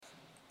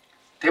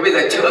Thế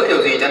bây giờ chữa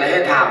kiểu gì cho nó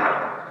hết tham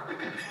nào?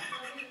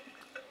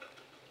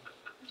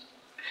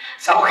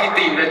 Sau khi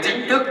tìm ra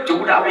chính thức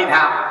chú đã bị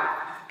tham,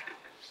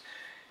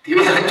 thì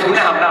bây giờ chú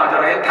làm nào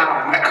cho nó hết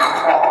tham mẹ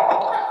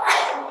khó.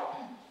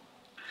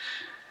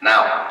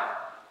 Nào,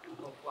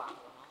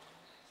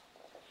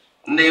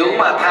 nếu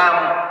mà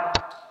tham,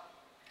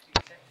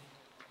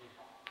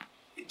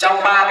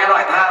 trong ba cái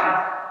loại tham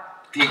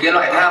thì cái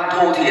loại tham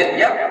thô thiển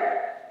nhất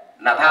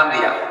là tham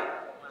gì ạ?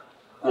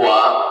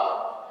 Của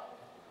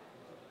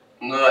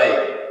người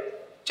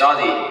cho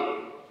gì?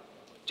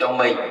 Cho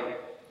mình.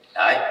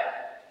 Đấy.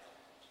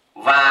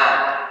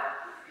 Và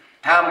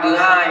tham thứ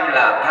hai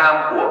là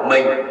tham của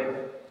mình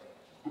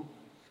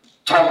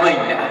cho mình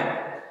đã.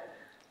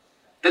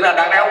 Tức là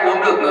đáng lẽ ông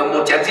uống được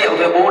một chén rượu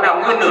thôi, bố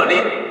nằm nguyên nửa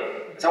lít,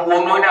 xong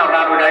uống nỗi nào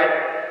ra nỗi đấy.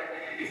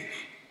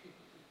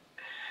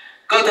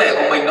 Cơ thể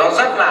của mình nó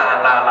rất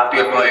là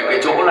tuyệt vời cái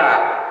chỗ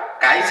là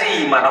cái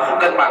gì mà nó không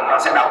cân bằng nó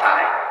sẽ đào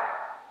thải.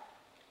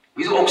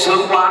 Ví dụ ông sướng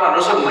quá là nó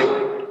dùng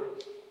mình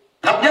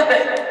thấp nhất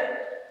đấy,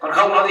 còn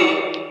không nó gì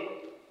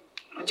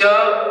nó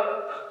chơ,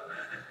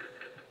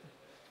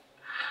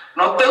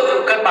 nó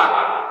tự cân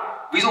bằng.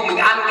 Ví dụ mình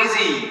ăn cái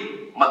gì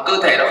mà cơ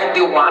thể nó không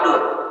tiêu hóa được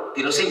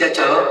thì nó sinh ra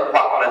chớ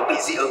hoặc là bị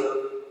dị ứng.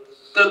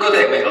 Tức là cơ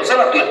thể mình nó rất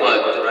là tuyệt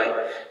vời của chỗ đấy.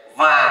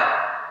 Và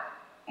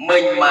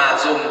mình mà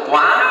dùng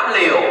quá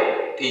liều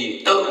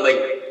thì tự mình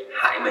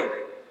hại mình.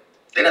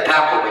 Đấy là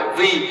tham của mình,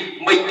 vì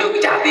mình tự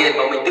trả tiền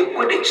và mình tự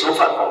quyết định số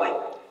phận của mình.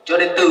 Cho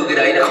nên từ cái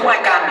đấy nó không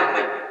ai can được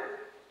mình,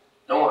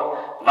 đúng không?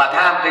 Và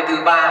tham cái thứ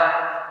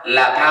ba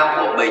là tham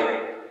của mình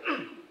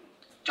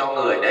cho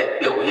người. Đấy,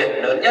 biểu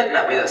hiện lớn nhất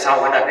là bây giờ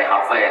sau cái đợt này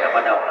học về là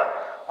bắt đầu là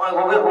ôi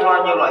có biết có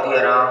bao nhiêu loại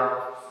thiền không?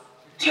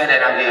 Thiền này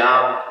làm gì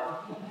không?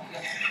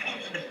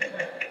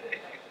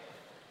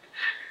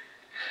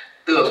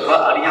 Tưởng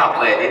vợ đi học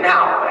về thế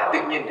nào mà tự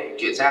nhiên để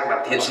chuyển sang làm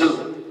thiền sư,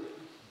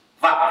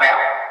 vặn vẹo,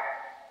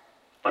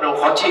 bắt đầu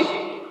khó chịu.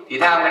 Thì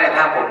tham cái này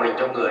tham của mình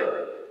trong người.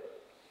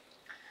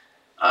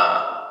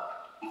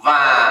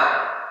 Và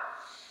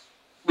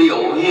biểu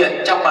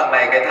hiện trong bằng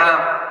này cái tham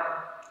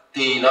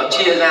thì nó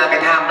chia ra. Cái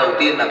tham đầu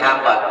tiên là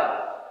tham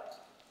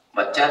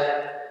vật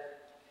chất.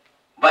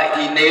 Vậy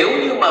thì nếu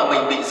như mà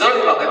mình bị rơi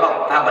vào cái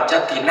vòng tham vật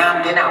chất thì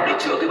làm thế nào để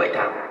chữa cái bệnh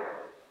tham?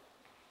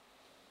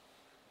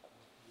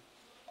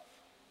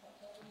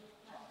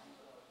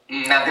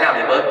 Làm thế nào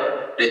để bớt,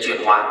 để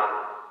chuyển hóa?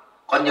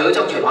 Còn nhớ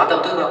trong chuyển hóa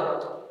tâm thức không?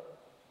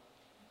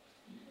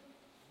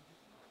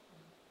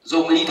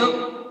 Dùng ý thức,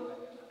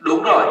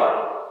 đúng rồi.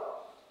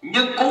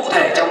 Nhưng cụ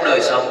thể trong đời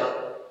sống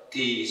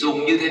thì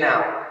dùng như thế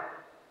nào?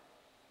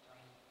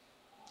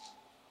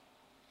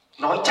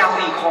 Nói trao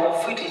đi khó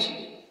phết thế chứ.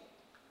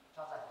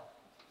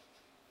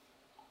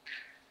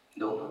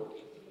 Đúng.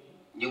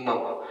 Nhưng mà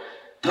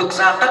thực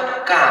ra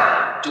tất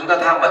cả chúng ta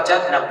tham vật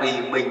chất là vì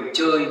mình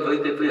chơi với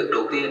cái việc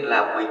đầu tiên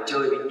là mình chơi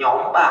với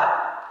nhóm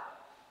bạn.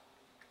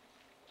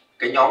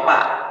 Cái nhóm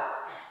bạn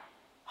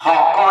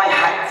họ coi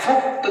hạnh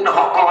phúc, tức là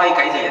họ coi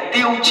cái gì?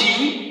 Tiêu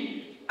chí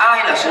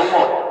ai là số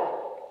 1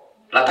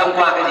 là thông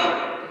qua cái gì?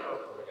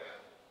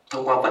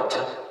 Thông qua vật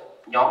chất.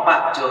 Nhóm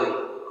bạn chơi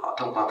họ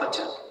thông qua vật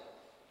chất.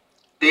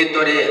 Tin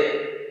tôi đi,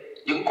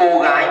 những cô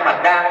gái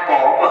mà đang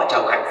có vợ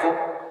chồng hạnh phúc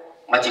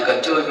mà chỉ cần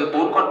chơi với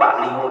 4 con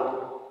bạn ly hôn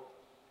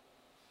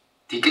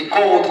thì cái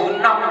cô thứ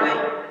 5 đấy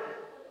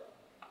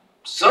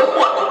sớm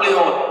muộn cũng ly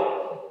hôn.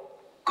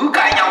 Cứ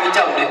cãi nhau với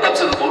chồng đến tâm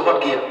sự với 4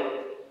 con kia.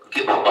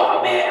 Kia bảo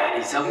bỏ mẹ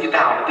thì sống như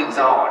tao là tự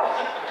do.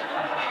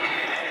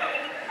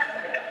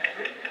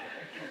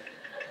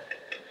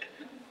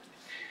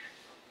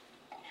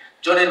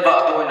 Cho nên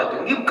vợ tôi là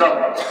tôi nghiêm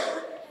cấm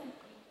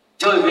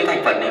chơi với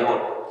thành phần ly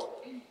hôn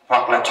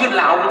hoặc là chuyên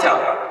láo với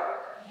chồng.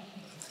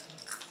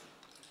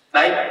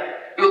 Đấy,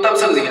 ví dụ tâm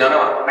sự gì đó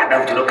đâu, đàn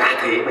ông chúng nó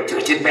cả thế mà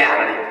chửi trên mẹ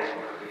là đi.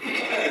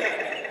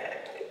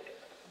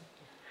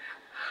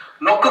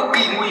 Nó cực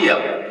kỳ nguy hiểm.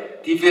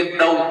 Thì việc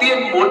đầu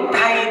tiên muốn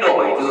thay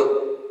đổi được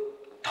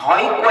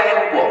thói quen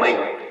của mình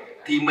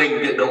thì mình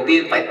việc đầu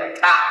tiên phải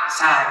tạm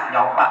xa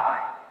nhóm bạn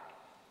này.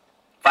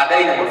 Và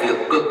đây là một việc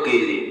cực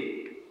kỳ gì?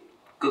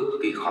 Cực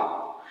kỳ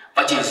khó.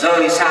 Và chỉ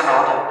rời xa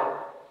nó thôi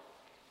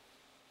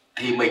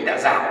thì mình đã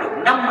giảm được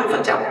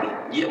 50% bị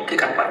nhiễm cái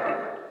căn bệnh này.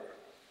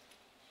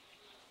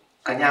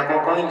 Cả nhà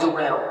có hình dung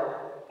này không?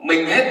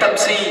 Mình hết tâm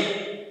si,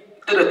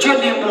 tức là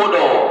chuyên đi mua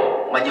đồ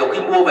mà nhiều khi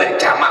mua về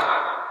trả mặc,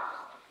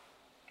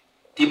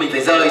 thì mình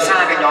phải rời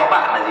xa cái nhóm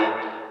bạn là gì?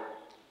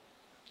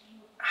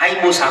 Hay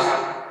mua sắm.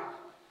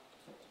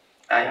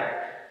 Đấy.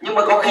 Nhưng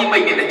mà có khi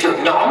mình lại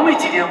trưởng nhóm với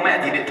chị đi không mẹ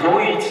thì lại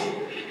thôi.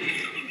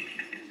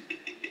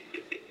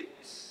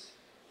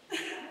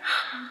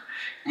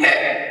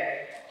 Nhẹ.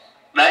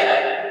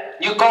 Đấy,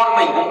 như con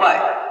mình cũng vậy.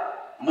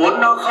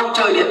 Muốn nó không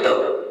chơi điện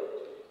tử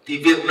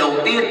thì việc đầu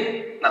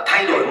tiên là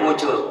thay đổi môi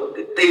trường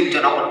để tìm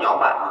cho nó một nhóm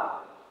bạn mới.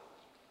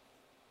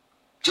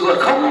 Chứ còn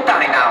không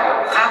tài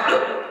nào khác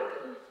được.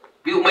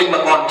 Ví dụ mình mà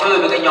còn chơi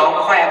với cái nhóm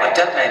khoe vật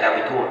chất này là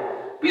mình thua.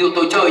 Ví dụ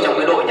tôi chơi trong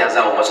cái đội nhà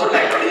giàu mà suốt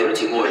ngày nó đến nó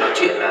chỉ ngồi nói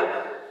chuyện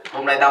là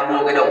hôm nay tao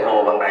mua cái đồng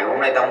hồ bằng này,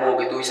 hôm nay tao mua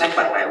cái túi sách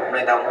bằng này, hôm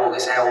nay tao mua cái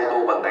xe ô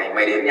tô bằng này,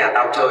 mày đến nhà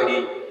tao chơi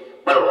đi.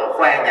 bắt đầu nó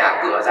khoe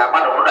nhà cửa ra, bắt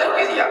đầu nó đẩy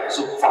cái gì ạ,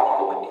 dục vọng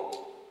của mình đi.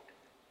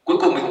 Cuối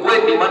cùng mình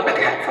quên đi mất là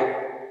cái hạnh phúc.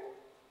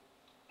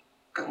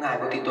 Các ngài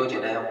có tin tôi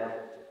chuyện này không?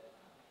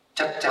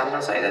 Chắc chắn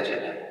nó xảy ra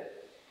chuyện này.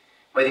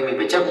 Vậy thì mình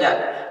phải chấp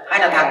nhận. Hay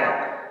là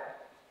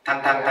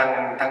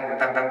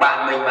thằng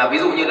bạn mình mà ví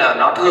dụ như là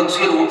nó thường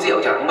xuyên uống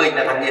rượu, chẳng hạn mình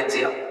là thằng nghiện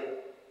rượu,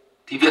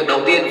 thì việc đầu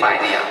tiên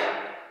phải gì ạ?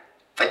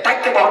 Phải tách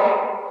cái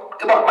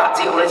bọn bạn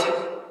rượu đấy chứ.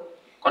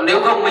 Còn nếu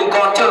không mình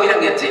còn chơi với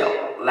thằng nghiện rượu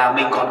là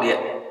mình còn nghiện.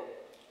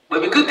 Bởi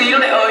vì cứ tí nó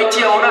lại ơi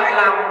chiều nó lại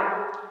làm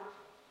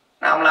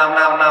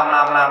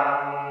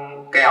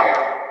kèo.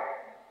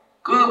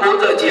 Cứ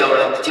 4 giờ chiều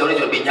này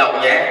chuẩn bị nhậu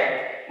nhé,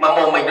 mà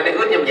mồm mình nó đã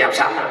ướt nhầm nhẹp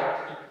sẵn rồi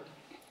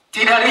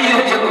thì đã đi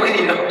chứ có cái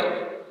gì đâu.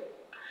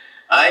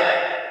 Đấy,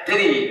 thế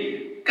thì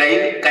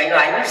cái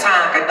lánh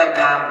xa cái tâm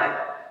tham này,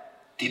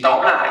 thì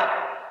tóm lại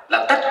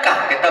là tất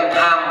cả cái tâm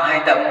tham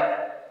hay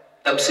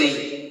tâm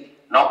si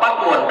nó bắt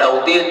nguồn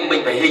đầu tiên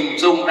mình phải hình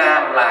dung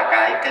ra là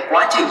cái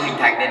quá trình hình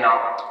thành nên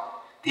nó.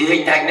 Thì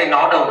hình thành nên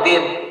nó đầu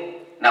tiên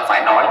là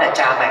phải nói là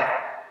cha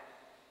mẹ,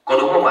 có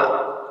đúng không ạ?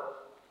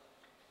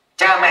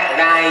 Cha mẹ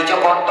gài cho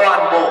con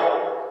toàn bộ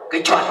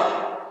cái chuẩn.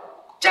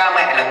 Cha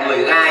mẹ là người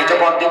gài cho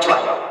con cái chuẩn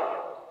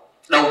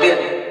đầu tiên.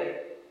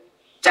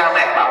 Cha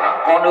mẹ bảo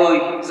là con ơi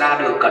ra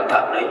đường cẩn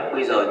thận đấy,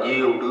 bây giờ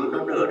nhiều đứa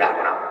nó lừa đảo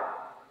lắm.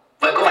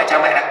 Vậy có phải cha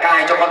mẹ đã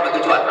cài cho con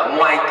cái chuẩn là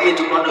ngoài kia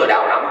chúng nó lừa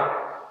đảo lắm không?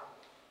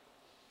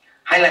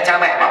 Hay là cha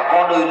mẹ bảo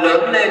con ơi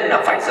lớn lên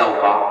là phải giàu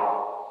có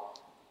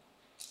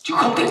chứ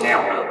không thể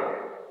nghèo được,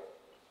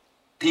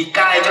 thì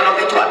cài cho nó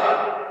cái chuẩn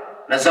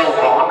là giàu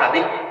có là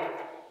đích,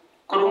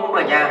 có đúng không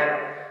cả nhà?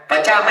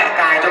 Và cha mẹ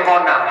cài cho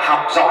con là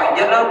học giỏi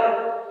nhất lớp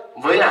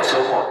mới là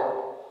số 1,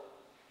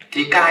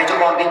 thì cài cho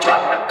con cái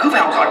chuẩn là cứ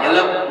phải học giỏi nhất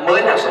lớp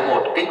mới là số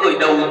 1. Cái người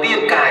đầu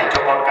tiên cài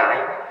cho con cái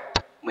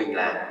mình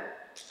là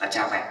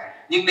cha mẹ.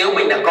 Nhưng nếu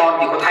mình là con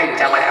thì có thay được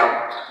cha mẹ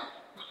không?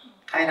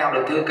 Thay nào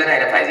được. Thứ cái này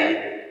là phải gì?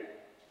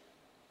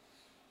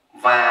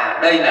 Và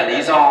đây là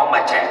lý do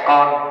mà trẻ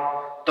con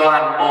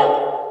toàn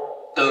bộ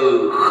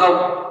từ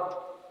 0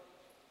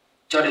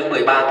 cho đến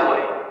 13 tuổi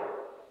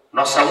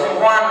nó sống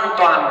hoàn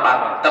toàn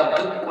bằng tâm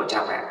thức của cha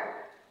mẹ.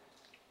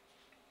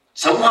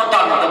 Sống hoàn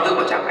toàn bằng tâm thức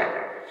của cha mẹ.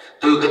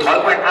 Từ cái thói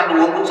quen ăn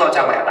uống cũng do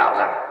cha mẹ tạo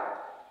ra,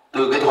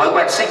 từ cái thói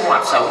quen sinh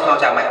hoạt sống do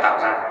cha mẹ tạo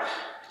ra.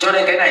 Cho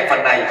nên cái này,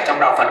 phần này trong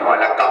đạo Phật gọi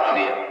là cộng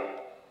nghiệp.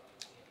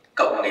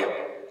 Cộng nghiệp.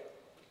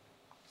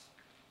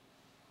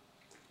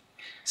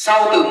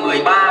 Sau từ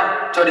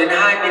 13 cho đến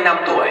 25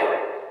 tuổi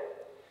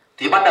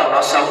thì bắt đầu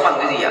nó sống bằng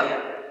cái gì ạ?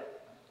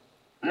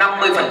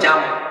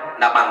 50%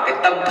 là bằng cái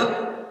tâm thức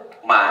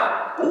mà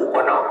cũ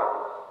của nó,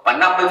 và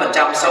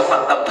 50% sống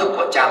bằng tâm thức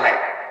của cha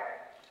mẹ.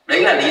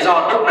 Đấy là lý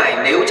do lúc này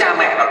nếu cha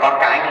mẹ và con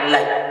cái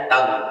lệch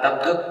tầng tâm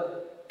thức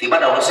thì bắt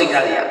đầu nó sinh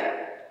ra gì ạ?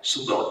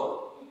 Xung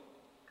đột.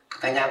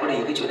 Cả nhà có để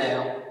ý cái chuyện này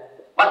không?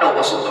 Bắt đầu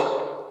có xung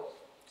đột.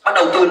 Bắt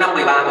đầu từ năm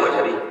 13 tuổi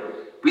trở đi.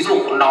 Ví dụ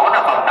nó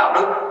là vòng đạo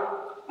đức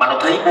mà nó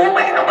thấy bố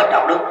mẹ nó mất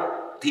đạo đức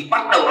thì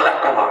bắt đầu nó đặt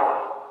câu hỏi: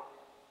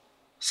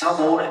 sao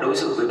bố lại đối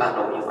xử với bà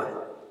nội như vậy?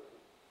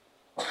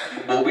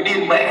 Bố mới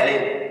điên mẹ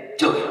lên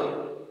chửi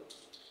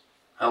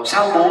nó.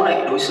 Sao bố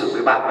lại đối xử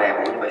với bạn bè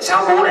bố như vậy?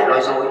 Sao bố lại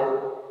nói dối?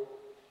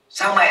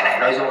 Sao mẹ lại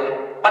nói dối?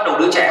 Bắt đầu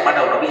đứa trẻ bắt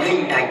đầu nó bị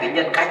hình thành cái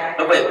nhân cách,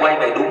 nó quay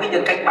về đúng cái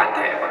nhân cách bản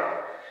thể của nó,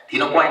 thì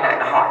nó quay lại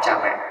nó hỏi cha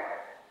mẹ.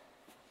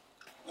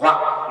 Hoặc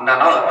là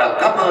nó ở tầng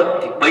thấp hơn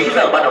thì bấy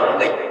giờ bắt đầu nó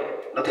nghịch,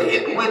 nó thể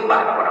hiện nguyên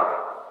bản của nó.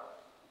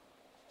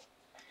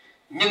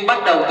 Nhưng bắt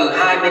đầu từ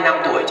 25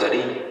 tuổi trở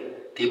đi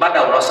thì bắt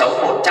đầu nó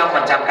sống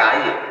 100% cái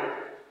gì?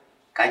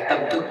 Cái tâm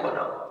thức của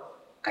nó.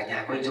 Cả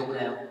nhà có hình dung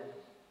thấy không?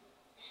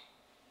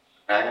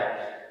 Đấy.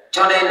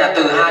 Cho nên là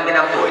từ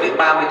 25 tuổi đến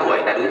 30 tuổi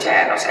là đứa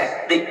trẻ nó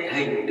sẽ định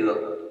hình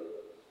được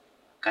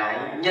cái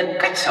nhân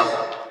cách sống.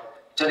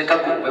 Cho nên các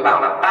cụ mới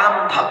bảo là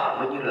tam thập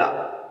mới như lậu.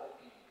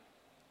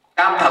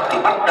 Tam thập thì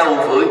bắt đầu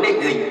với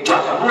định hình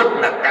chuẩn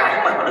luôn là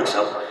cái mà nó được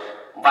sống,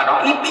 và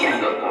nó ít bị ảnh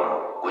hưởng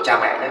của cha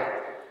mẹ nhất.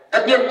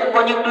 Tất nhiên cũng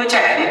có những đứa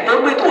trẻ đến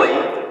 40 tuổi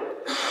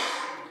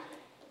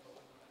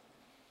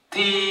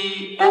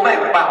thì bố mẹ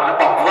bảo là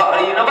bỏ vợ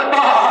đi, nó vẫn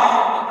bỏ.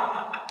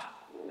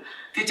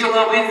 Thì trường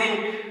hợp cái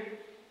gì?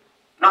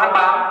 Nó ăn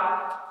bám.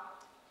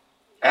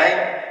 Đấy.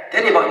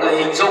 Thế thì mọi người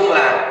hình dung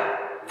là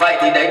vậy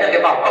thì đấy là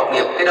cái vòng cộng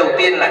nghiệp. Cái đầu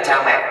tiên là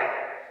cha mẹ.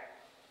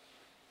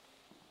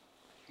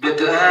 Việc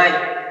thứ hai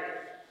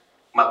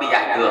mà bị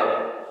ảnh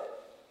hưởng,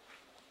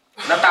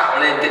 nó tạo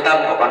lên cái tâm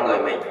của con người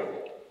mình.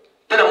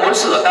 Tức là muốn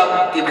sửa tâm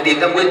thì phải tìm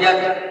ra nguyên nhân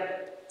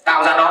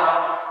tạo ra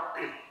nó.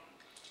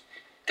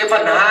 Cái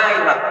phần hai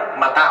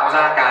mà tạo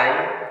ra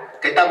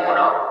cái tâm của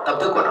nó, tâm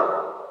thức của nó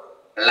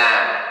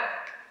là,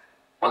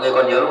 mọi người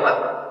còn nhớ không ạ?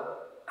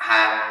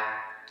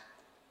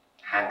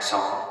 Hàng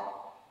xóm.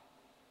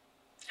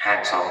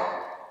 Hàng xóm.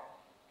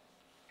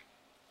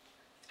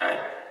 Đấy.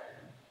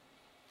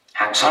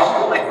 Hàng xóm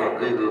cũng ảnh hưởng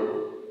ghê gớm.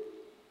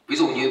 Ví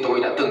dụ như tôi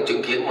đã từng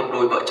chứng kiến một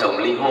đôi vợ chồng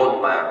ly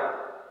hôn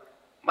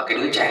mà cái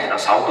đứa trẻ nó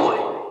 6 tuổi.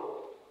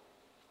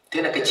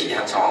 Thế là cái chị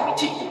hàng xóm,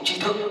 chị cũng trí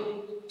thức,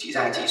 chị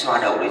ra chị xoa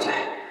đầu đứa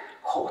trẻ: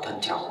 khổ thân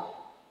cháu,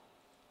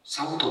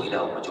 6 tuổi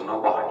đầu mà chúng nó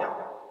bỏ nhau.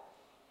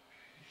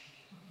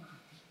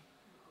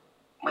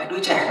 Mà đứa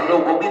trẻ nó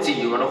đâu có biết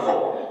gì mà nó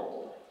khổ,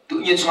 tự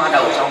nhiên xoa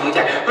đầu xong đứa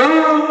trẻ đấy.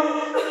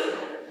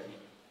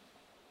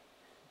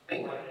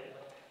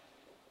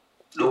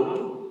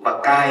 Đúng, và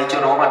cai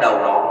cho nó vào đầu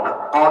nó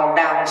là con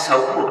đang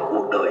sống một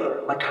cuộc đời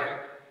bất hạnh.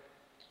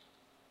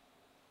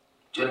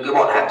 Cho nên cái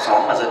bọn hàng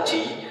xóm là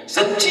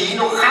dân trí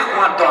nó khác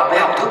hoàn toàn với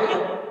học thức nhá.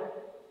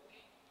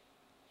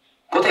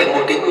 Có thể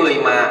một cái người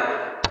mà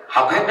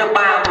học hết lớp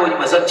 3 thôi nhưng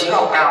mà dân trí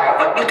học cao, họ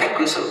vẫn biết cách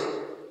cư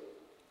xử.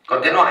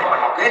 Còn cái loại mà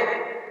học hết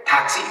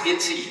thạc sĩ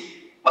tiến sĩ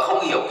mà không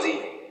hiểu gì,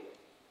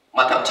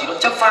 mà thậm chí nó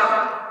chấp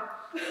pháp,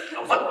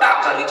 nó vẫn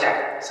tạo ra đứa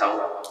trẻ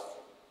xấu.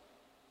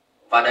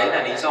 Và đấy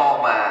là lý do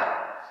mà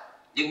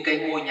những cái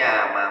ngôi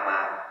nhà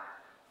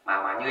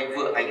mà như anh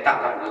Vượng, anh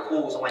tạo ra một cái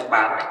khu xong anh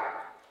bán ấy.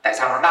 Tại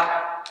sao nó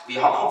đắt? Vì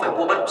họ không phải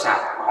mua bất động sản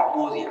mà họ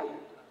mua gì ạ?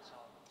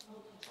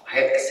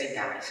 Hệ sinh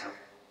thái sống,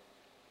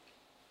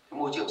 cái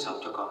môi trường sống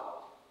cho con.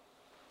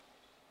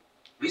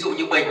 Ví dụ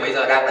như mình bây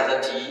giờ đang là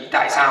dân trí,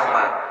 tại sao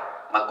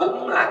mà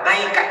cũng là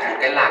ngay cạnh một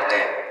cái làng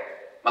nghề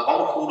mà có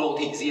một khu đô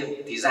thị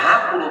riêng thì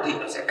giá khu đô thị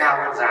nó sẽ cao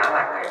hơn giá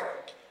làng nghề.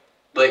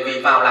 Bởi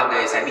vì vào làng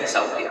nghề sẽ bị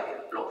sống thì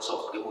lộn xộn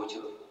cái môi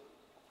trường.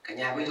 Cả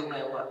nhà biết lúc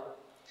này không ạ?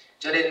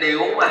 Cho nên nếu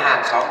mà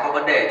hàng xóm có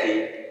vấn đề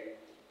thì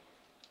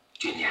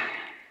chuyển nhà.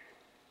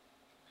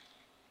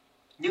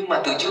 Nhưng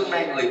mà từ trước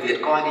nay người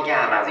Việt coi cái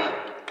nhà là gì?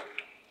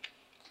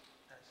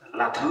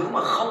 Là thứ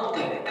mà không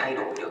thể thay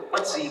đổi được,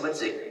 bất di bất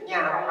dịch.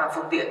 Nhà nó là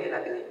phương tiện, thế là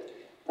cái gì?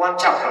 Quan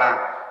trọng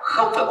là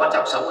không phải quan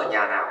trọng sống ở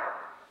nhà nào,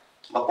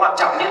 mà quan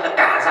trọng nhất là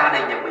cả gia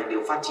đình nhà mình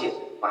đều phát triển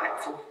và hạnh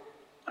phúc.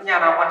 Nhà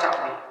nào quan trọng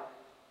gì?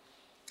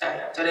 Đấy,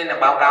 cho nên là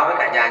báo cáo với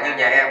cả nhà như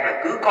nhà em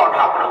là cứ con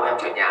học ở đâu em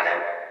chuyển nhà đấy,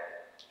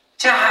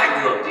 chả ảnh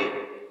hưởng gì.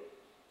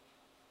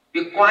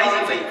 Việc quái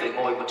gì phải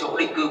ngồi một chỗ,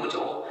 định cư một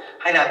chỗ.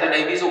 Hay là tôi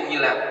lấy ví dụ như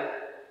là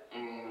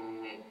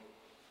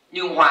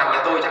như Hoàng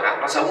nhà tôi chẳng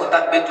hạn, nó sống ở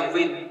tận bên chỗ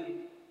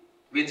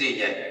Vin gì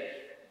nhỉ?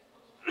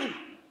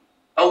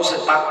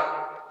 Ocean Park.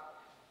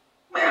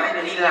 Mấy ai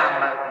là đi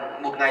làm là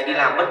một ngày đi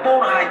làm mất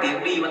 4-2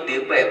 tiếng, đi 1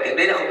 tiếng về 1 tiếng,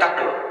 đấy là không tắc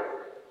đường.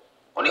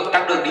 Còn nếu mà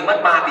tắc đường đi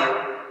mất 3 tiếng,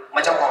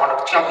 mà trong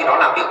khi đó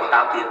làm việc có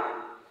 8 tiếng.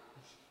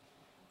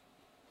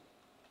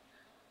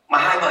 Mà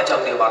hai vợ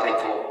chồng đều vào thành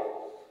phố.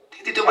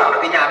 Thì tôi bảo là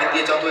cái nhà bên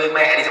kia cho thuê,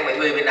 mẹ đi xong rồi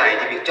thuê bên này,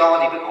 thì việc cho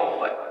thì việc khổ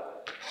vậy.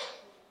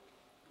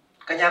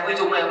 Cả nhà có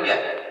dung này không nhỉ?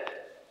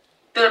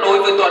 Tức là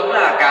đối với Tuấn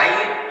là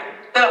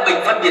tức là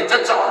mình phân biệt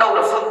rất rõ đâu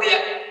là phương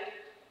tiện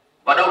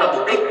và đâu là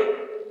mục đích,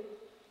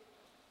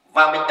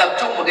 và mình tập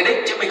trung vào cái đích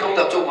chứ mình không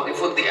tập trung vào cái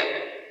phương tiện.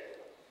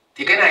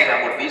 Thì cái này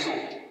là một ví dụ.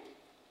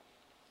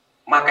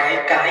 Mà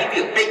cái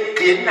việc định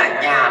kiến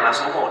là nhà là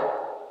số 1,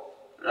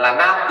 là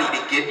nam bị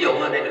định kiến nhiều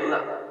hơn hay nữ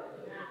ạ?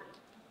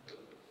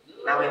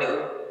 Nam hay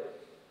nữ?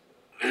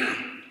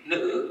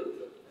 Nữ,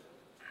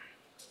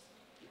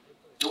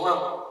 đúng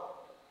không?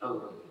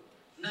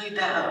 Nơi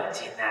ta ở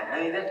chỉ là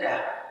nơi đất đai,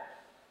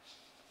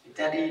 người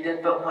ta đi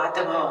đến vọng hóa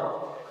tâm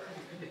hồn.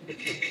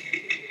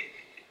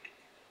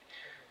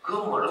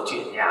 Không mà nó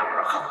chuyển nhà mà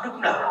nó khóc nức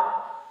nở,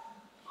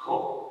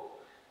 khổ.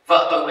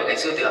 Vợ tôi ngày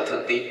xưa thì ở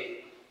Thường Tín,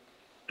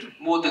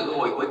 mua từ cái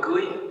hồi mới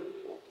cưới,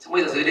 xong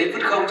bây giờ dưới đấy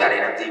vứt không chả để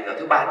làm gì cả,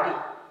 tôi bán đi.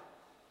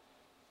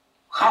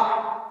 Khóc,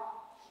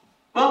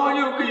 bao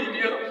nhiêu kỷ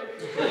niệm.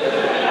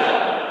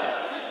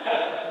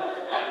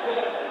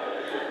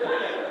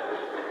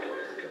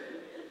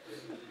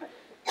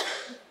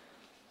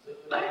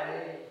 Đấy,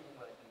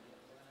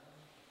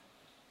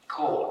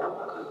 khổ lắm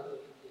mà cứ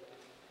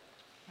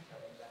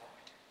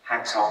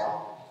hàng xóm.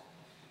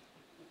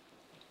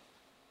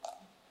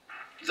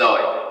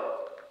 Rồi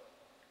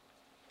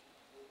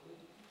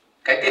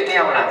cái tiếp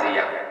theo là gì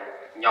ạ?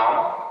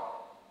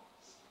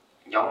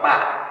 Nhóm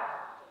bạn.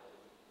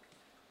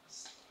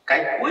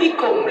 Cái cuối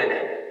cùng này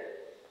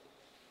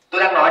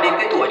tôi đang nói đến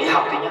cái tuổi đi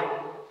học thôi nhé.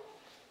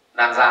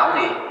 Làm giáo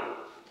gì?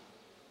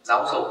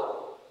 Giáo dục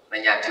là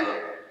nhà trường.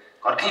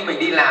 Còn khi mình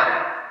đi làm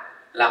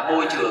là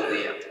môi trường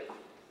gì ạ?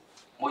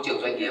 Môi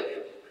trường doanh nghiệp.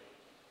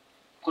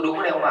 Có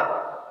đúng không ạ?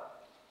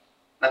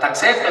 Là thằng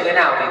sếp như thế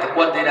nào thì thằng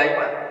Quân thế đấy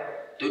mà.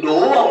 Tôi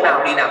đố ông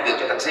nào đi làm việc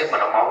cho thằng sếp mà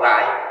nó máu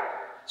gái,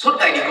 suốt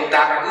ngày đi công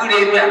tác, cứ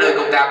đến mẹ nơi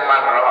công tác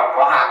mà nó bảo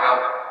có hàng không,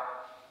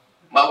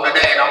 mà ông đã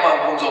đệ nó mà ông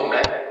không dùng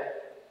đấy.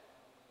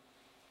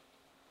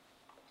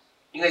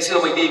 Nhưng ngày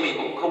xưa mình đi mình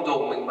cũng không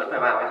dùng, mình vẫn phải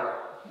vào ấy thôi.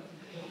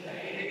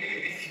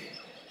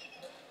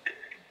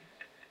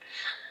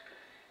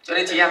 Cho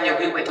nên chị em nhiều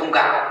khi phải thông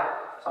cảm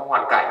trong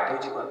hoàn cảnh thôi,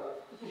 chứ còn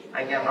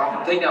anh em nó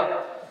không thích đâu.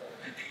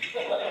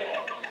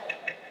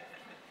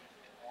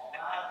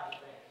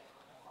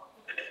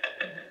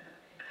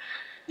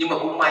 Nhưng mà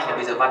cũng may là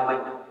bây giờ văn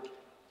minh.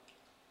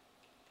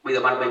 Bây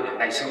giờ văn minh là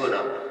ngày xưa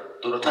là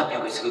tôi nói thật, như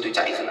ngày xưa tôi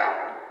chạy dự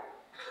án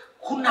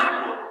khốn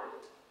nạn luôn.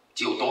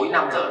 Chiều tối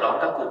 5 giờ đón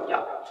các cụ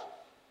nhậu,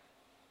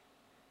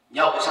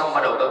 nhậu xong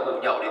bắt đầu các cụ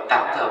nhậu đến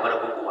 8 giờ bắt đầu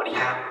các cụ đi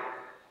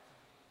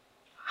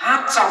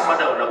hát xong bắt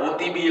đầu là uống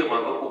tí bia mà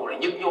các cụ lại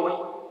nhức nhối,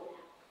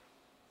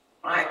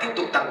 nó lại tiếp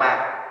tục tăng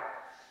bài.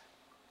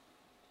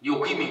 Nhiều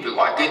khi mình phải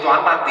gọi kế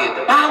toán mang tiền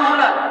tới 3-4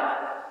 lần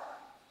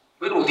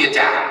mới đủ tiền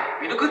trả,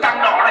 vì nó cứ tăng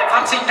nọ lại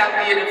phát sinh,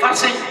 tăng kia lại phát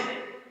sinh.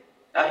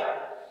 Đấy,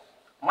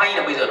 may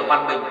là bây giờ nó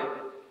văn minh,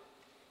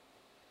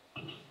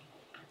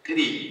 Thế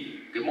thì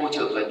cái môi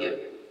trường doanh nghiệp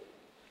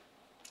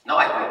nó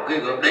ảnh hưởng ghê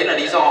gớm. Đấy là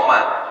lý do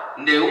mà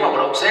nếu mà một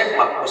ông sếp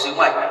mà có sứ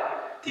mệnh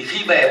thì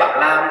khi về bảo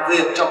làm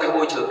việc cho cái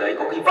môi trường đấy,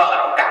 có khi vợ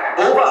nó cả,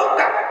 bố vợ cũng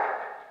cả,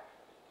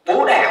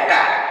 bố đẻ cũng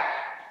cả.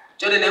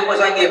 Cho nên nếu mà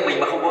doanh nghiệp mình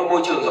mà không có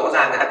môi trường rõ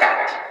ràng, người ta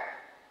cản.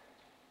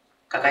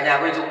 Cả nhà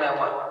có hình dung này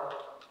không ạ?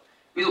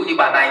 Ví dụ như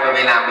bạn này mà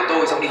về làm với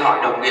tôi xong đi hỏi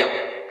đồng nghiệp,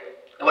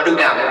 nhưng mà đừng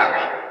làm cho thằng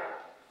này,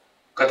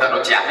 cẩn thận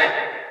nó chém đấy.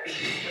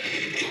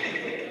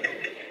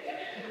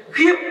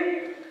 Khiếp.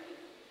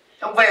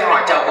 Xong về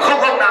hỏi chồng,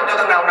 không làm cho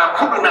thằng nào làm,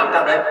 không được làm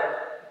thằng đấy.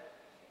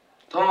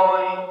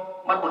 Thôi,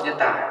 mất một nhân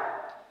tài.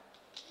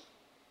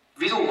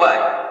 Ví dụ vậy,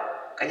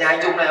 cả nhà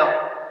anh dung này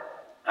không?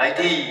 Đấy,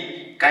 thì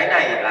cái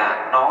này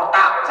là nó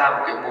tạo ra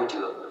một cái môi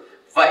trường.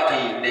 Vậy thì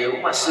nếu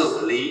mà xử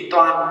lý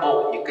toàn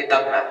bộ những cái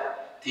tâm này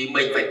thì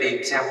mình phải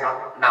tìm xem nó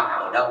nằm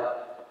ở đâu.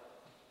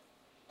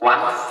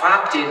 Quán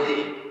pháp trên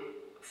gì?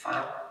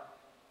 Pháp.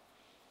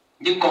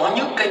 Nhưng có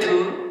những cái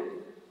thứ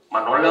mà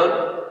nó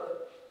lớn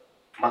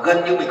mà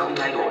gần như mình không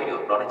thay đổi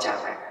được, đó là cha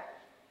mẹ.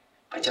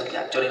 Phải chấp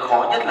nhận, cho nên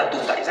khó nhất là tu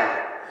tại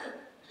gia.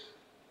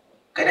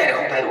 Cái này là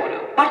không thay đổi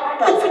được, bắt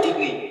buộc phải thích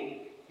nghi,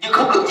 nhưng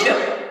không được nhiễm.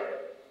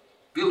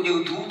 Ví dụ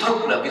như thú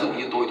thực là ví dụ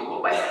như tôi thuở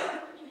bé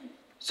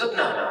rất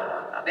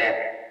là đen.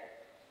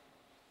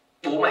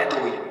 Bố mẹ tôi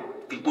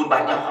vì buôn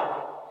bán nhỏ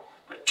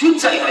chuyên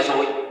dạy nói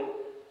dối.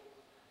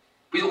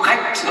 Ví dụ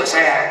khách sửa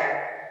xe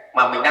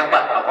mà mình đang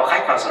bận mà có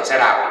khách vào sửa xe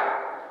đạp,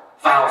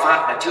 vào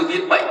phát là chưa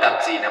biết bệnh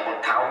tật gì là một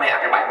tháo mẹ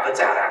cái bánh vứt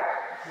ra ra.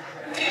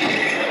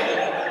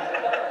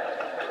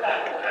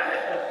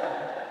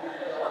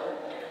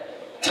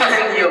 Cho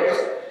nên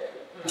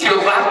nhiều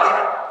bác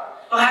bảo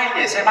nó hay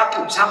để xe bác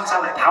thùng xăng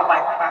sao lại tháo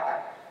bánh các bác ạ.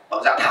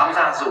 Bảo dạ tháo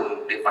ra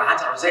dùng để vá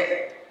cho nó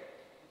dễ.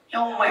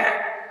 Nhưng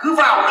mẹ cứ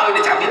vào nơi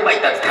để chả biết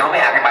bệnh tật tháo mẹ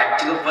cái bánh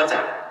chưa vứt ra.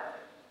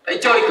 Đấy,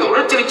 chơi kiểu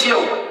rất chơi chiêu.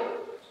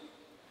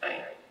 Đấy.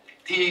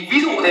 Thì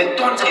ví dụ thế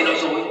toàn dạy nói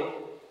dối.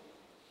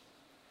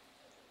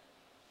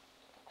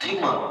 Thế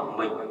mà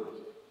mình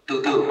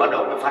từ từ bắt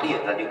đầu mới phát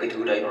hiện ra những cái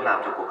thứ đấy nó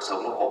làm cho cuộc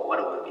sống nó khổ,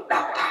 bắt đầu mình bị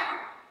đào thải.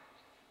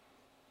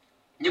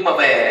 Nhưng mà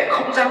về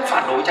không dám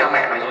phản đối cha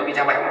mẹ nói dối, vì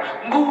cha mẹ bảo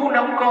ngu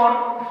lắm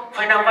con,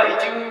 phải làm vậy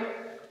chứ.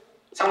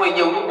 Xong rồi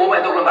nhiều lúc bố mẹ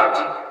tôi còn bảo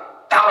chứ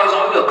tao nói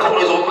dối được, không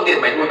nói dối có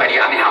tiền mày nuôi mày đi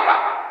ăn đi học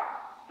à.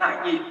 Lại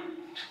nhìn.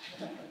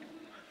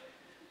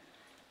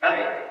 Đấy.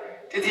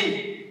 Thế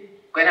thì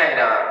cái này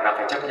là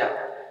phải chấp nhận.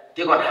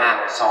 Thế còn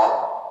hàng xóm,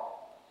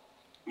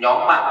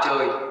 nhóm bạn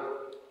chơi,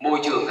 môi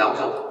trường giáo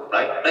dục,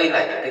 đấy, đây là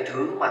những cái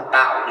thứ mà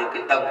tạo nên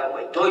cái tâm của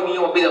mình. Thôi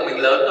nhưng mà bây giờ mình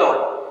lớn rồi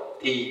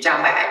thì cha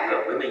mẹ ảnh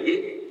hưởng với mình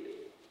ít,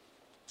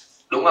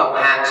 đúng không?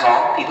 Hàng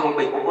xóm thì thôi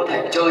mình cũng có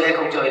thể chơi hay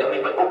không chơi là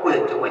mình vẫn có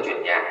quyền trong mọi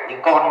chuyện nhà,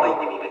 nhưng con mình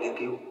thì mình phải nghiên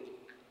cứu.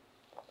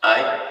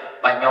 Đấy.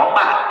 Và nhóm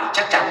bạn thì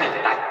chắc chắn mình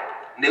phải tách.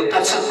 Nếu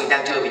thật sự mình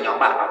đang chơi với nhóm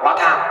bạn mà quá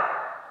tham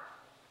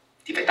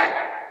thì phải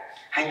tách.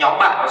 Hay nhóm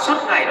bạn nó suốt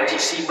ngày nó chỉ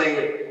si mê,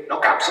 nó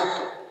cảm xúc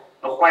thôi,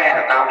 nó khoe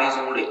là tao đi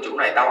du lịch chỗ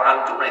này, tao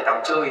ăn chỗ này,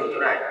 tao chơi chỗ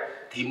này,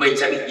 thì mình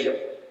sẽ bị nhiễm.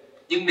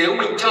 Nhưng nếu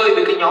mình chơi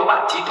với cái nhóm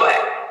bạn trí tuệ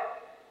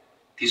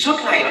thì suốt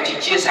ngày nó chỉ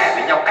chia sẻ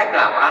với nhau cách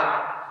làm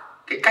ăn,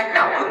 cái cách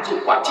nào ứng dụng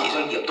quản trị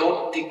doanh nghiệp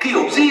tốt, thì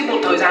kiểu gì một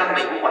thời gian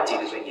mình cũng quản trị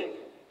được doanh nghiệp.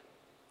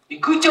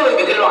 Nhưng cứ chơi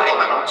với cái loại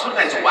mà nó suốt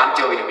ngày rủ ăn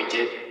chơi thì mình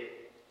chết.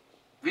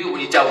 Ví dụ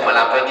như chồng mà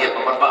làm doanh nghiệp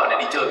mà con vợ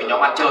này đi chơi với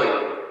nhóm ăn chơi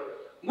rồi,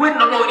 nguyên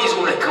nó lôi đi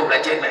du lịch không là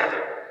chết mẹ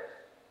rồi.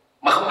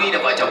 Mà không đi là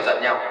vợ chồng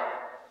giận nhau,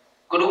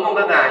 có đúng không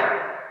các ngài?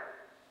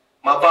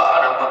 Mà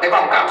vợ là cái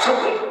vòng cảm xúc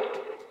ấy,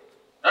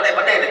 nó lại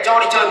vấn đề là cho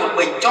đi chơi một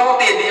mình, cho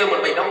tiền đi chơi một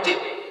mình nó không chịu,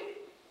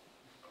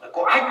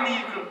 có anh đi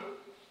không.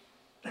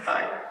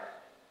 Đấy.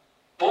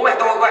 Bố mẹ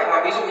tôi vậy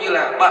mà, ví dụ như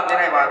là bận thế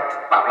này mà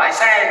bảo lái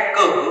xe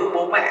cử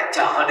bố mẹ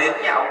chở đến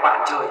nhà ông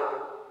bạn chơi,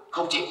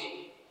 không chịu.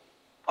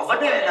 Có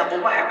vấn đề là bố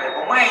mẹ phải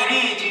có mày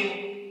đi chứ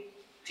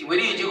thì mới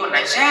đi, chứ còn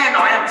lái xe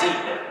nói làm gì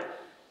nữa.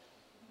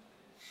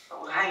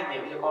 Hay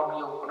mình cho con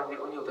nhiều, con làm gì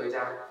có nhiều thời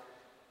gian,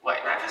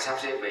 vậy lại phải sắp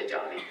xếp về chợ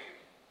đi,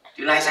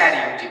 chứ lái xe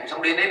thì không chịu.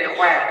 Xong đến đấy để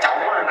khoe cháu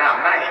là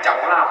làm này,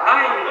 cháu làm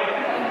này.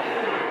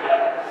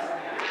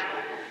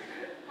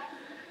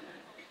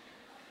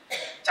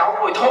 Cháu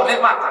ngồi thốt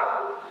lên mặt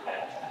rồi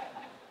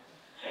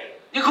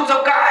nhưng không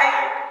dám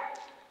cãi.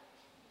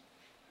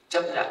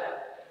 Chấp nhận.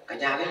 Cả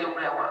nhà cái lúc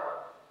này không ạ?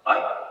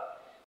 Đấy.